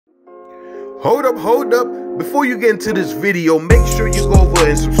Hold up. Before you get into this video, make sure you go over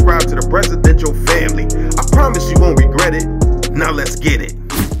and subscribe to the Presidential Family. I promise you won't regret it. Now let's get it.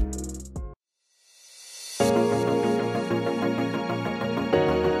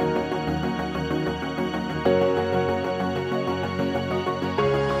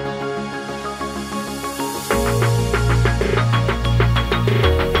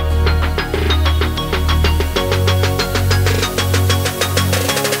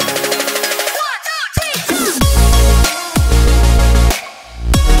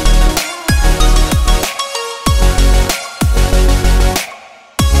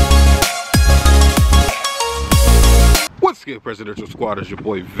 What's good, Presidential Squad? It's your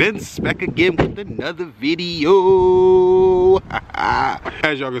boy Vince back again with another video.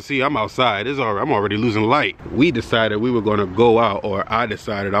 As y'all can see, I'm outside. I'm already losing light. We decided we were gonna go out, or I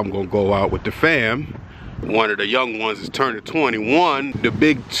decided I'm gonna go out with the fam. One of the young ones is turning 21, the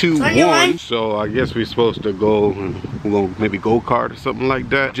big 2-1. So I guess we're supposed to go, we're gonna maybe Go-Kart or something like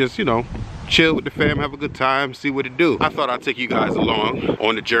that. Just, you know, chill with the fam, have a good time, see what it do. I thought I'd take you guys along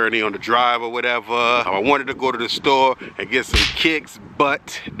on the journey, on the drive or whatever. I wanted to go to the store and get some kicks,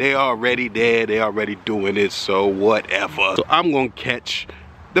 but they already there, they already doing it, so whatever. So I'm gonna catch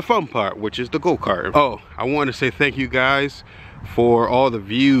the fun part, which is the go-kart. Oh, I want to say thank you guys for all the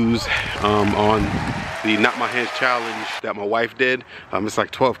views on the Not My Hands challenge that my wife did. It's like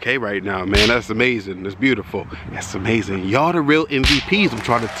 12K right now, man. That's amazing. That's beautiful. That's amazing. Y'all the real MVPs, I'm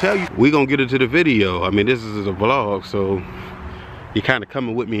trying to tell you. We gonna get into the video. I mean, this is a vlog, so you're kind of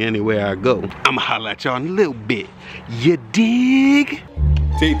coming with me anywhere I go. I'ma holla at y'all in a little bit. You dig?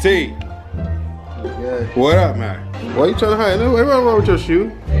 TT. Good. What up, man? Why you trying to hide? What's wrong with your shoe?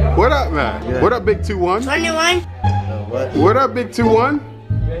 What up, man? Good. What up, big 2-1? 21. What up, big 2-1?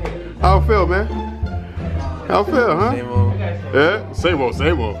 How it feel, man? How it feel, huh? Same old. Yeah? Same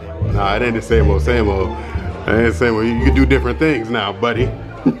old. Nah, it ain't the same old. It ain't the same old. You can do different things now, buddy.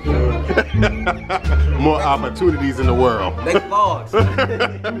 More opportunities in the world. Next vlogs.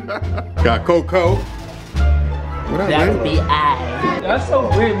 Got Coco. What up, That would man? be I. That's so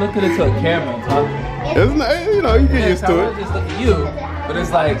weird looking into a camera and talking. It's not, you know, you get used to I it. just look at you, but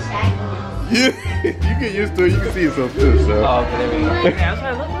it's like, You get used to it. You can see yourself too, so. oh, okay, there we go. Yeah, I was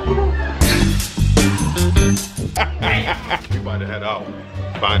like, We about to head out.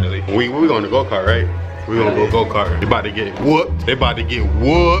 Finally. We going to go-kart, right? We gonna go go-kart. They about to get whooped. They about to get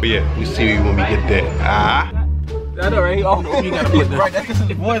whooped. But yeah, you see when we get there. I know, right? Oh, you gotta put this. Right, that's just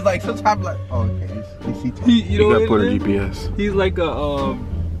his voice. Like sometimes, like, oh, okay, he's You You know gotta what put a it is? GPS. He's like a,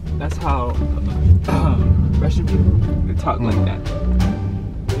 that's how Russian people, they talk like that.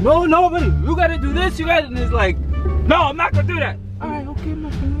 No, nobody, you gotta do this, you gotta, and it's like, no, I'm not gonna do that. All right, okay, my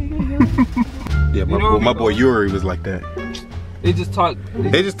friend. Yeah, my boy Yuri was like that. They just talk.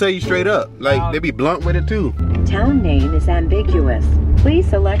 They just tell you straight up. Like, they be blunt with it too. Town name is ambiguous. Please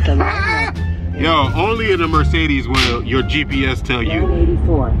select a line Yo, only in a Mercedes will your GPS tell you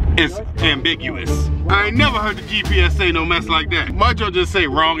 184. it's ambiguous. I ain't never heard the GPS say no mess like that. My junk just say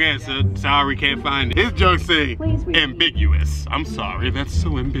wrong answer, sorry, can't find it. His junk say ambiguous. I'm sorry, that's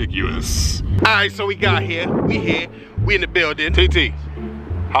so ambiguous. Alright, so we got here, we in the building. TT,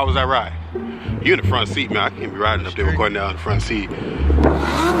 how was that ride? You in the front seat, man. I can't be riding up there recording down in the front seat. Yeah,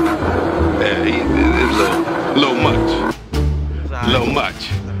 it's a little much.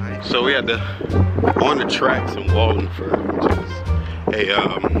 So we had on the tracks in Wallingford, which is a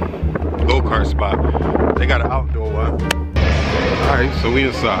go-kart spot. They got an outdoor one. Alright, so we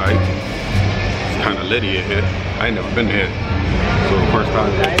inside. It's kind of litty in here. I ain't never been here. So first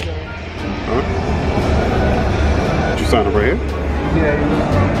time. Huh? Did you sign up right here? Yeah.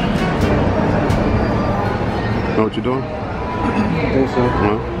 Know what you're doing? I think so.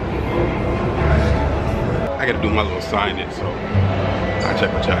 I gotta do my little sign in, so I'll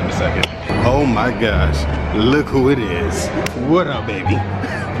check with y'all in a second. Oh my gosh, look who it is. What up, baby?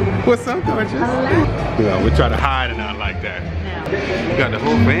 What's up, gorgeous? Yeah, we try to hide and not like that. We got the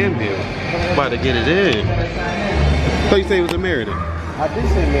whole fam here. About to get it in. So you say it was a Meriden? I did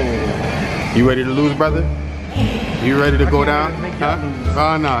say Meriden. You ready to lose, brother? You ready to go down? Huh?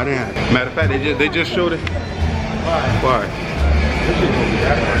 Oh no, I didn't. Matter of fact, they just showed it. Why?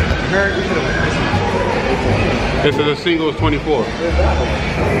 This is a single 24.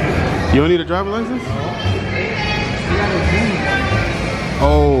 You don't need a driver license?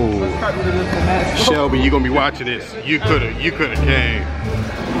 Oh, Shelby, you gonna be watching this. You coulda came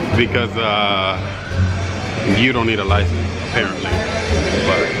because you don't need a license apparently.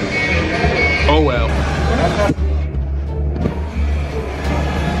 But oh well.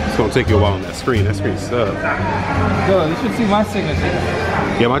 It's gonna take you a while on that screen. That screen sucks. Yo, you should see my signature.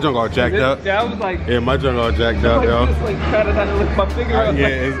 Yeah, my junk all jacked up. Yeah, I was like, Yeah, my junk all jacked up, yo. just like trying to lift my finger up.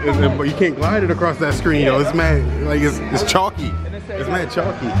 Yeah, but you can't glide it across that screen, yo. It's mad, like it's chalky. It's mad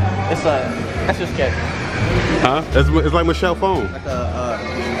chalky. That's your sketch. Huh? It's like Michelle's phone. Like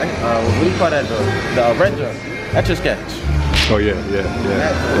what do you call that though? The red junk. That's your sketch. Oh yeah.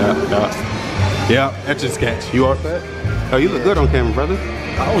 Yeah, that's your sketch. You all set? Oh, you look good on camera, brother.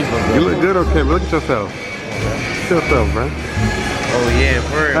 I always look good. You look good on camera. Look at yourself. Look at yourself, bro. Oh yeah,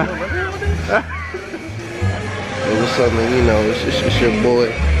 word. Hey, what's up, man? You know, it's your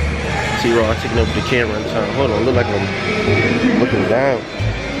boy T-Raw taking over the camera in time. Hold on, look like I'm looking down.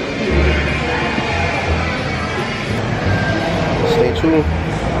 Stay tuned.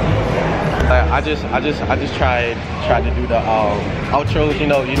 I just tried to do the outros. You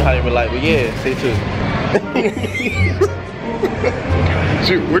know how they were like, but yeah, stay tuned.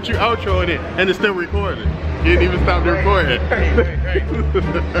 Shoot, what you outroing it and it's still recording? You didn't even stop the recording. Right.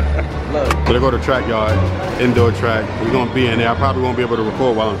 So they go to track yard, indoor track. We're gonna be in there. I probably won't be able to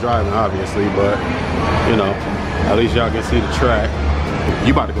record while I'm driving, obviously, but you know, at least y'all can see the track.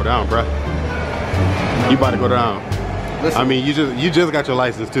 You about to go down, bruh. You about to go down. Listen. I mean, you just got your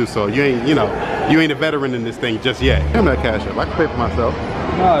license too, so you ain't a veteran in this thing just yet. Give me that cash up. I can pay for myself.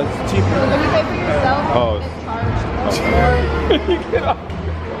 No, it's cheaper. When you pay for yourself, Oh. it's charged. You get off.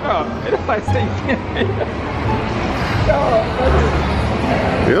 No, it's like say you can't pay.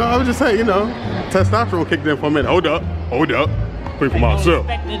 You know, I was just saying, you know, testosterone kicked in for a minute. Hold up. Pay for myself.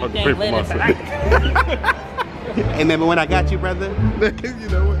 I can pay for myself. Hey, remember when I got you, brother? You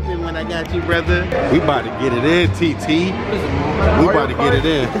know what? Remember when I got you, brother? We about to get it in, TT. We about to get it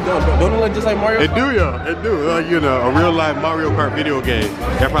in. Don't it look just like Mario Kart? It do, y'all. It do. Like, you know, a real life Mario Kart video game.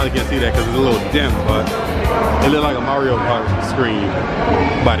 Y'all probably can't see that because it's a little dim, but it look like a Mario Kart screen.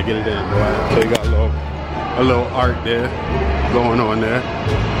 About to get it in, boy. So you got a little art there going on there,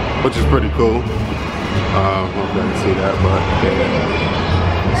 which is pretty cool. I don't know if you can see that, but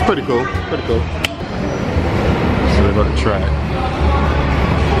yeah. It's pretty cool. Pretty cool. So they go to track.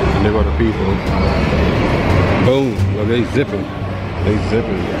 And they go to people. Boom. Well, they zipping. They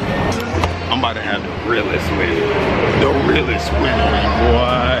zipping. I'm about to have the realest win. The realest win,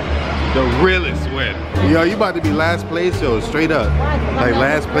 boy. The realest win. Yo, you about to be last place, yo, straight up. Like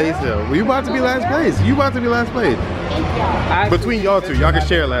last place, yo. Well, you about to be last place. You about to be last place. Between y'all two, y'all can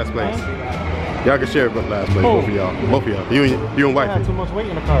share last place. Y'all can share last place, both of y'all. Both of y'all. You and wifey. I have too much weight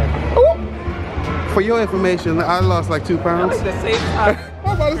in the car. For your information, I lost like 2 pounds. The same time.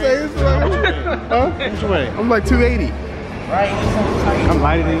 I'm about to say it's like, huh? Which way? I'm like 280. I'm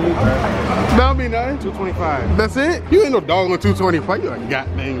lighter than you, bro. That'll be nice. 225. That's it? You ain't no dog on 225. You a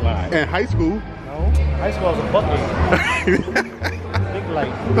goddamn lie. In high school. No. High school I was a bucket. Big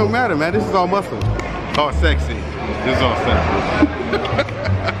light. Don't matter, man. This is all muscle. All sexy. This is all sexy.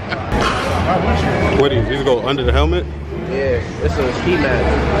 What do you just go under the helmet? Yeah, it's a ski mat.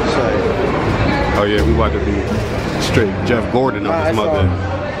 Oh yeah, we about to be straight Jeff Gordon on his mother.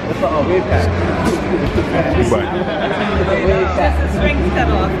 It's a wave pack.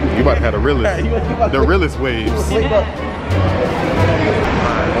 You about to have the realest waves. Okay,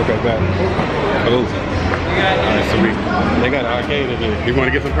 back. Hello. Alright, so they got an arcade in here. You want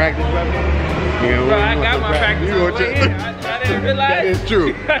to get some practice, brother? Bro, I got my practice. I didn't realize. That is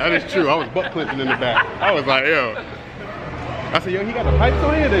true. That is true. I was butt clenching in the back. I was like, yo. I said, yo, he got the pipes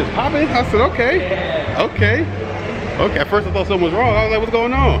on here. It's popping. I said, okay. Yeah. Okay. Okay. At first I thought something was wrong. I was like, what's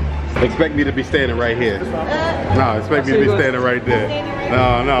going on? Expect me to be standing right here. No, expect me to be standing right there.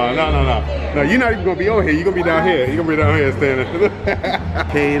 No. No, you're not even gonna be over here. You're gonna be down here. You're gonna be down here standing.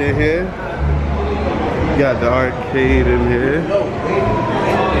 Arcade in here. Got the arcade in here.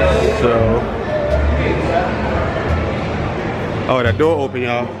 So. Oh, that door open,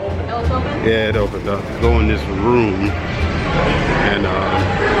 y'all. Yeah, it opened up. Go in this room. And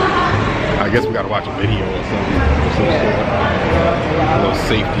I guess we gotta watch a video or something. A little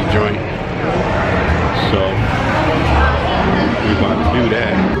safety joint. So we about to do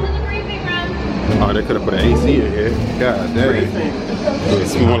that. Oh, they could have put an AC in here. God damn.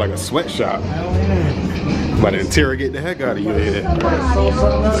 It's more like a sweatshop. About to interrogate the heck out of you here.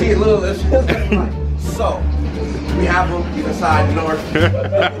 See, little. So. We have them either side north.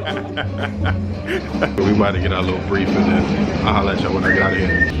 We about to get our little briefing and I'll holler at y'all when I get out of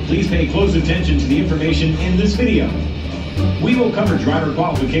here. Please pay close attention to the information in this video. We will cover driver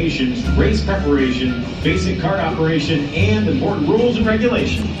qualifications, race preparation, basic kart operation, and important rules and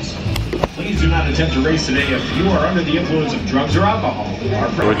regulations. Please Please do not attempt to race today if you are under the influence of drugs or alcohol.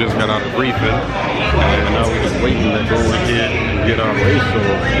 We just got out of briefing, and now we're just waiting to go ahead and get our race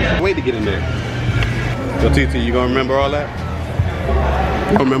on. Wait to get in there. So TT, you gonna remember all that?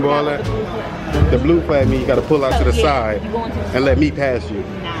 You gonna remember all that? The blue flag means you gotta pull out to the side and let me pass you.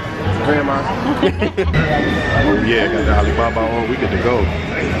 Grandma. Oh yeah, got the Alibaba on. We good to go.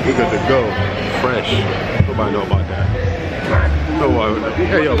 We good to go. Fresh. Nobody know about that. No,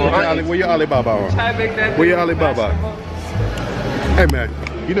 hey yo, where your Alibaba on? Where your Alibaba? Hey man,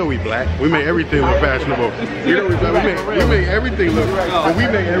 you know we black. We make everything look fashionable. You know we make everything look. But we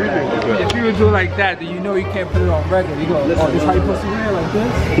make everything look good. If you would do it like that, then you know you can't put it on regular. You go, oh, this how you put some hair like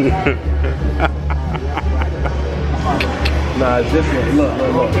this? Nah, it's this one. Look.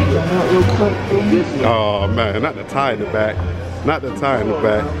 Oh man, not the tie in the back. Not the tie in the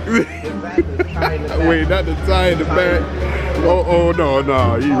back. Wait, not the tie in the back. Oh no.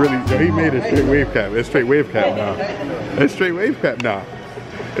 He made a straight wave cap. It's straight wave cap now. It's straight wave cap now.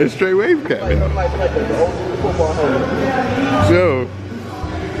 It's straight wave cap now. So,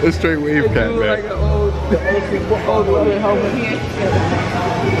 it's straight wave cap, man.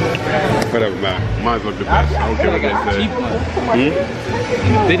 Whatever, man. Mine's look the best. I don't care what they say.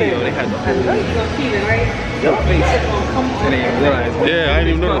 In the video, they had the whole face. And they realized. Yeah, I didn't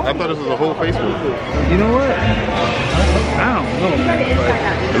even know that. I thought this was a whole face one. You know what? I don't know, man.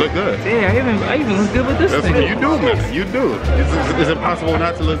 It look good. Yeah, I even look good with this thing. You do, man. You do. It's impossible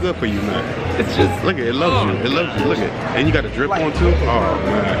not to look good for you, man. It's just, look at it. It loves you. It loves you. Look at it. And you got a drip on too? Oh,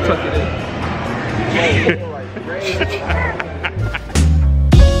 man. Tuck it in.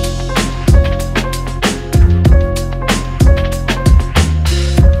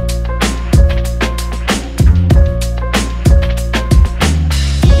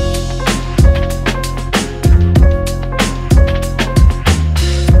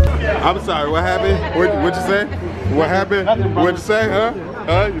 I'm sorry, what happened? What'd you say? What happened? What'd you say, huh?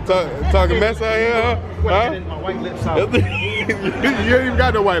 You talking mess out here, huh? My white lips out. You ain't even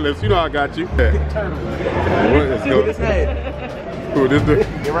got no white lips. You know I got you. Let's go. This head. Who, this dude?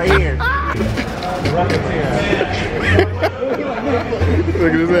 You're right here.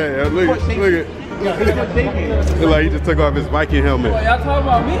 Look at his head. Look at it. Look like he just took off his Viking helmet. Y'all talking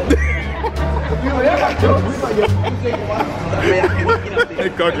about me? They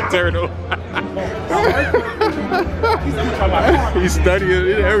caught the turtle. He's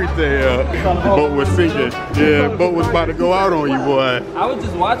studying everything. Boat was sinking. Yeah, boat was about to go out on you, boy. I was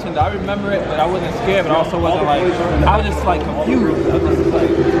just watching though. I remember it, but I wasn't scared, but I also wasn't like, I was just like confused. I was just like,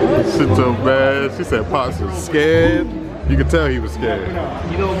 what? Shit so bad. She said Pops was scared. You could tell he was scared.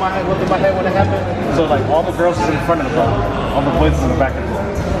 You know what in my head when it happened? So like all the girls was in front of the boat, all the boys was in the back of the boat.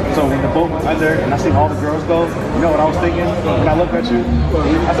 So when the boat went under and I seen all the girls go, you know what I was thinking? When I looked at you,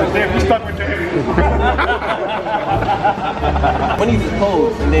 I said, damn, you stuck with your head. When he was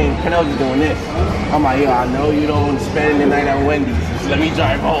posed and then Canel was doing this, I'm like, yo, I know you don't want to spend the night at Wendy's, so let me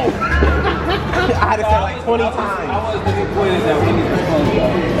drive home. I had to say like 20 times. I was disappointed that Wendy's was closed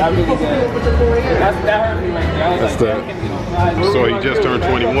though. I really did. That hurt me right there. I was That's like, so he just turned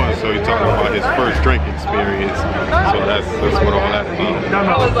 21, so he's talking about his first drink experience. So that's what all that's about.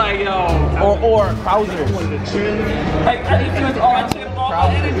 I was like, yo. Or trousers. Like, I need to use all my chin, all my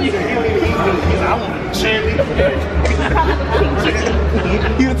energy. I want to chin.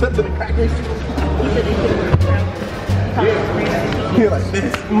 He was up to the crackers. He was like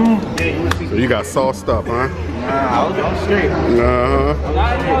this. So you got sauced up, huh? Nah, I was straight. Uh-huh. I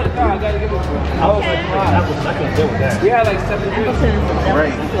gotta give it to him. I was like, I couldn't deal with that. we had like 7 drinks.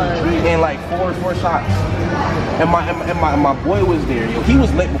 Right. And like four shots. And my boy was there. Yo, he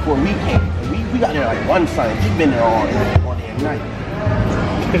was late before we came. We got there like one time. He been there all day and night.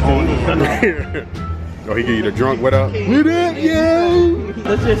 Oh, he give you the drunk what up? What up, yo?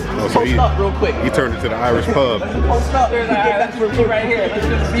 Let's just post up real quick. He turned it to the Irish pub. Let's post up. Let's be right here. Let's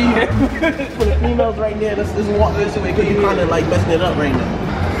just be here. For the females right there, let's walk this way because you kind of like messing it up right now.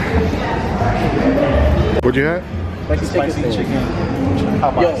 What'd you have? Like spicy chicken.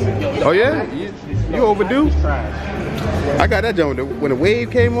 Yo. Oh yeah? You overdue? I got that joint when the wave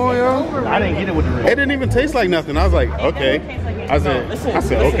came on, y'all. I didn't get it with the ring. It didn't even taste like nothing. I was like, okay. I said,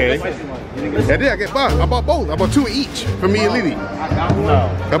 okay. And then I bought both. I bought 2 each for me and Lily. No.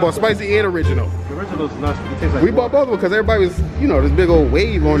 I bought spicy and original. The original's nuts. It tastes like We bought both of them because everybody was, you know, this big old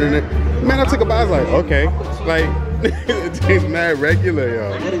wave on it. Man, I took a bite. I was like, okay. Like, It tastes mad regular,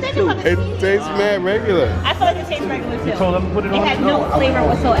 yo. It tastes mad regular. I feel like it tastes regular too. You told them to put it on? It had no flavor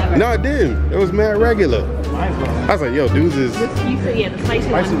whatsoever. No, it didn't. It was mad regular. I was like, yo, dudes is... You said, yeah, the spicy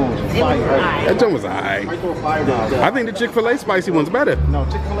Spicy one. one was It was fire. alright. That joint was alright. I throw fire down. I think the Chick-fil-A spicy one's better. No,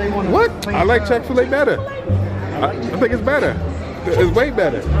 Chick-fil-A one. is What? plain I like fire. Chick-fil-A better. I think it's better. It's way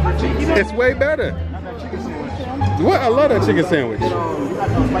better. It's way better. What? I love that chicken sandwich.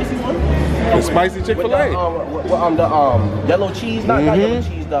 Spicy one? The spicy Chick-fil-A. The yellow cheese, not yellow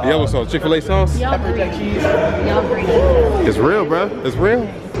cheese, the Yellow sauce, Chick-fil-A sauce. Y'all pepper jack greedy. cheese. Y'all greedy. It's real, bro. It's real.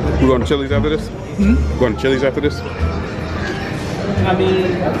 We going to Chili's after this? Going to Chili's after this? I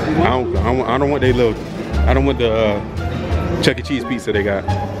mean, I don't want they little. I don't want the Chuck E. Cheese pizza they got.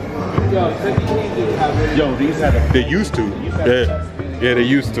 Yo, these have the They used to. Yeah. Yeah, they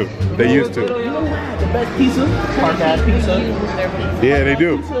used to. They used to. best pizza, Park Ave pizza. Yeah, they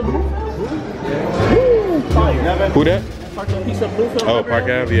do. Who that? Park Ave pizza, Bluefield. Oh, Park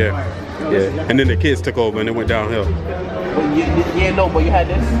Ave, yeah. Yeah. And then the kids took over and it went downhill. Yeah, no, but you had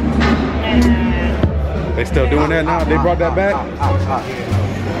this. They still doing that now? They brought that back?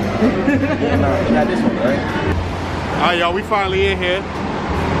 Yeah, no, you had this one, right? Alright, y'all, we finally in here.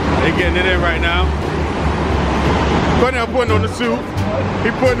 They getting it in right now. Putting on the suit.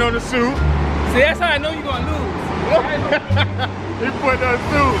 He putting on the suit. see, that's how I know you're gonna lose. He putting on the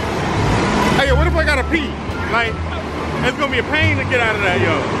suit. Hey, yo, what if I gotta pee? Like, it's gonna be a pain to get out of that,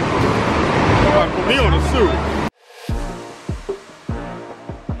 yo. Somebody put me on the suit.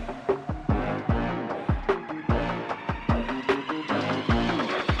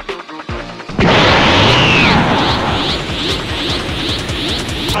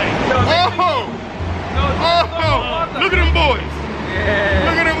 Look at them boys.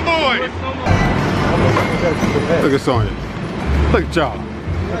 Look at them boys. Look at Sonya. Look at y'all.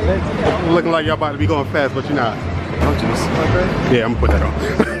 Looking like y'all about to be going fast, but you're not. Don't you? Yeah, I'm gonna put that on.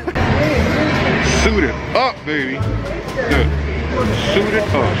 Suit it up, baby. Good. Suit it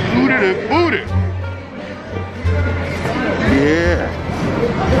up. Suit it and boot it. Yeah.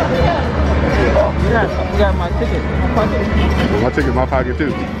 We got my ticket. My ticket's in my pocket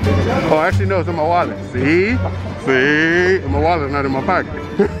too. Oh, actually no, it's in my wallet. See? See? My wallet's not in my pocket.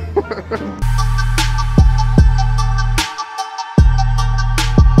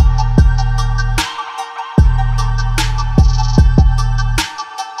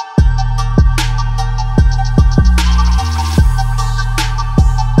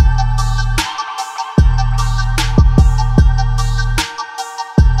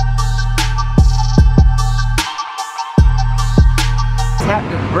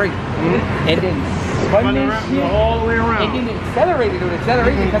 Brake, and then spun this shit, all the way around. and then accelerated with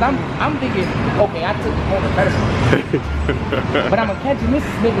acceleration, because I'm thinking, okay, I took the corner better, but I'm catching this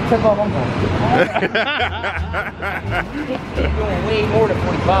nigga took off, I'm going, he's doing way more than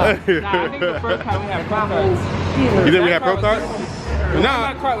 45. Nah, I think the first time we had pro cards. You think we had pro cards? My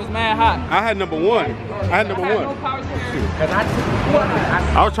Nah, cart was mad hot. I had number one. I had number No one. power steering, because I took the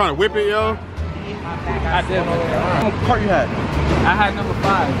corner. I was trying to whip it, yo. I did. What cart you had? I had number 5.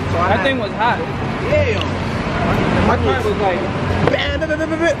 That thing was hot. Damn. My cart was like,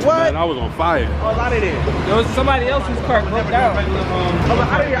 What? Man, I was on fire. Oh, out of there. there was somebody else's cart broke down.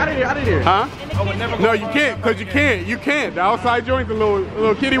 Out of here. Huh? No, you can't, because you can't. You can't. The outside joint, the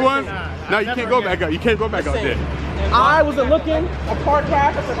little kitty ones. No, you can't go back up. You can't go back up there. I wasn't looking. A car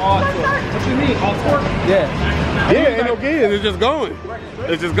crash. I said, What you mean? All torque? Yeah. Yeah, ain't no gears. It's just going.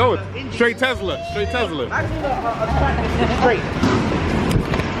 It's just going. Straight Tesla. Straight Tesla. Straight.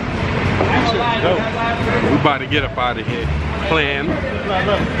 We about to get up out of here. Plan.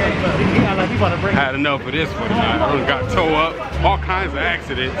 Had enough of this for tonight. I done got towed up. All kinds of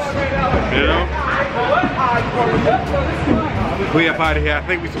accidents. You know? We up out of here. I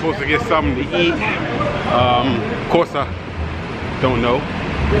think we're supposed to get something to eat. Of course, I don't know.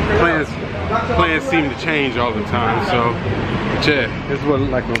 Plans seem to change all the time. So, yeah, this is what it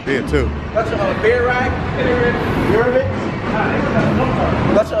look like on here too. That's a beer rag. You heard of it?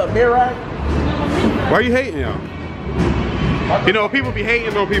 That's a beer rag. Why are you hating, yo? You know, people be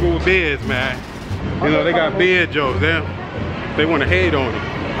hating on people with beards, man. You know, they got beard jokes. They want to hate on it.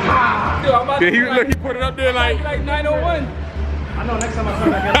 Dude, I'm about Yeah, he put it up there like 901. I know next time I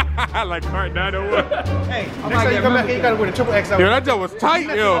come back here. like cart 901. Hey, next time you come back here, you gotta wear the triple XL. Yo, that joint was tight,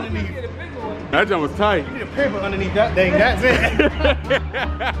 yo. That joint was tight. You need a paper underneath that thing. That's it.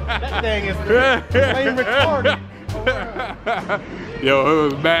 That thing is flame retardant. Yo,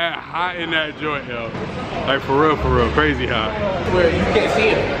 it was bad hot in that joint, yo. Like for real, crazy hot. Where you can't see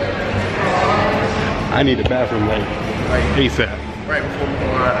it. I need a bathroom like ASAP. Right before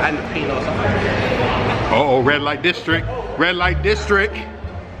or I need to paint or something. Uh-oh, red light district. Red light district.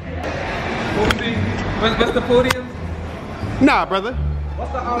 What's the podium? Nah, brother.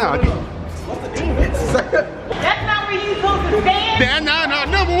 What's the Nah. That's not where you supposed to stand. Nah,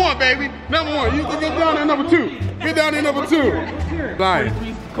 number one, baby. Number one. You can get down there number two. Get down there number two. Lying.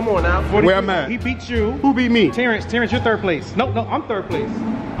 Come on now. Where I'm at? He beat you. Who beat me? Terrence, you're third place. No, I'm third place.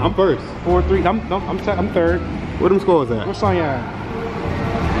 I'm first. 4-3. I'm third. Where them scores at? What's on your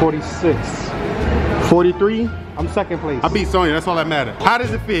 46? 43? I'm second place. I beat Sonya, that's all that matters. How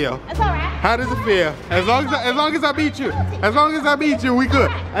does it feel? That's all right. How does it feel? As long as I beat you. As long as I beat you, we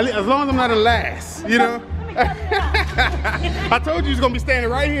good. As long as I'm not in last, you know? I told you you was gonna be standing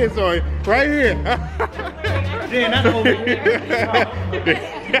right here, Sonya. Right here. Yeah, not over here.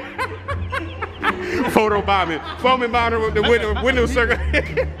 Photo bombing. Foaming bombing with the window circle.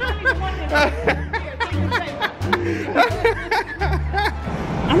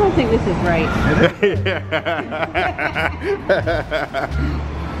 I don't think this is right.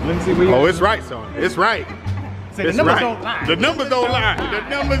 Let me see where you Oh, it's right, son. It's right. say. It's The numbers right. don't lie. The numbers don't lie. The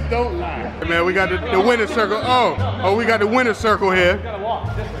numbers don't lie. Man, we got the winner circle. Oh, we got the winner circle here.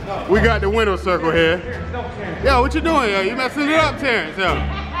 We got the winner circle here. Yo, what you doing, yo? You messing it up, Terrence, yo.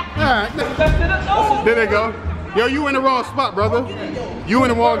 There they go. Yo, you in the wrong spot, brother. You in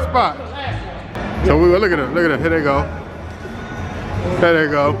the wrong spot. So we look at her. Look at her. Here they go. There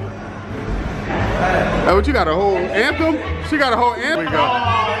they go. Hey, what you got, a whole anthem? She got a whole anthem.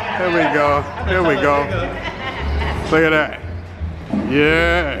 Here we go. Here we go. Look at that.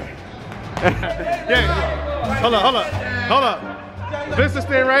 Yeah. Yeah. Hold up. This is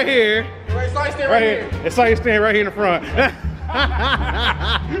staying right here. Right here. It's like staying right here in the front.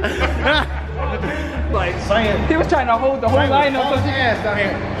 Like, he was trying to hold the whole line up. ass down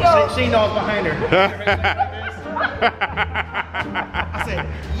here. She knows behind her. I said,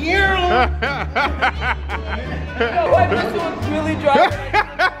 What? This was really driving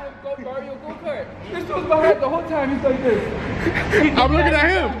Go-Kart. This was behind the whole time. He's like this. I'm looking at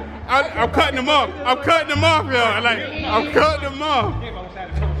him. I'm cutting him off. I'm cutting him off, yo. Like, I'm cutting him off.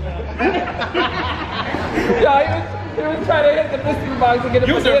 Yeah, he was trying to hit the mystery box and get a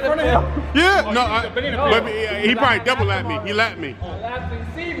banana. Yeah, but he probably double lapped me. He lapped me. Laughed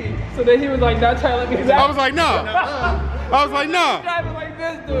and see me. So then he was like, not trying to let me. I was like, no. I was like, no. Driving like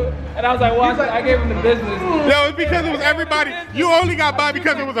this, dude. And I was like, watch it. I gave him the business. No, it's because it was everybody. You only got by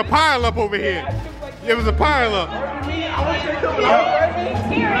because it was a pile up over here. It was a pile up. I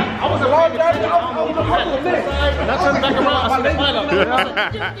was a long driver. I was a couple of minutes. And I turned back around. I see the pile up.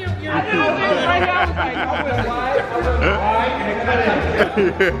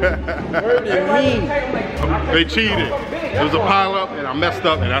 They cheated. It was a pile up and I messed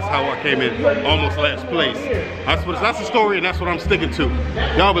up and that's how I came in almost last place. That's the story and that's what I'm sticking to.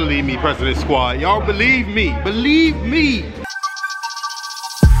 Y'all believe me, President Squad. Y'all believe me. Believe me.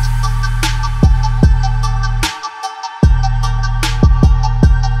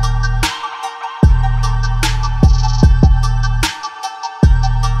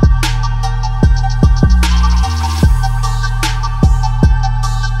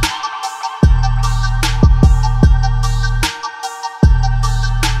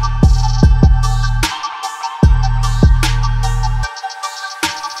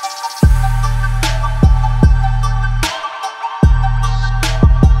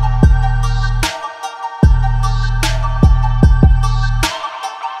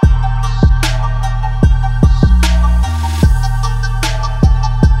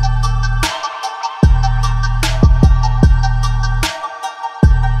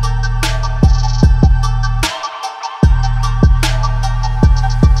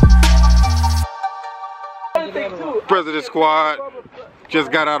 President Squad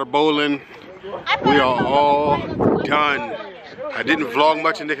just got out of bowling. We are all done. I didn't vlog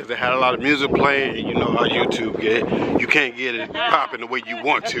much in there because they had a lot of music playing. You know how YouTube get. You can't get it popping the way you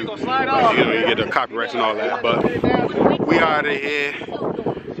want to. You know, you get the copyrights and all that. But we out of here.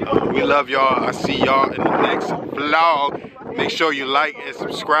 We love y'all. I see y'all in the next vlog. Make sure you like and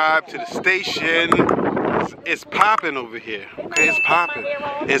subscribe to the station. It's popping over here. Okay, it's popping.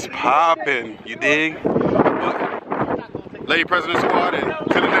 It's popping. You dig? Lady President Squad, and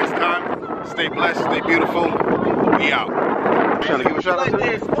till the next time, stay blessed, stay beautiful. We out. Trying to give a shout out to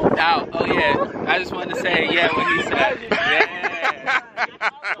this? Oh yeah, I just wanted to say yeah what he said. Yeah.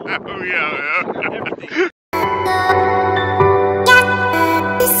 Oh yeah.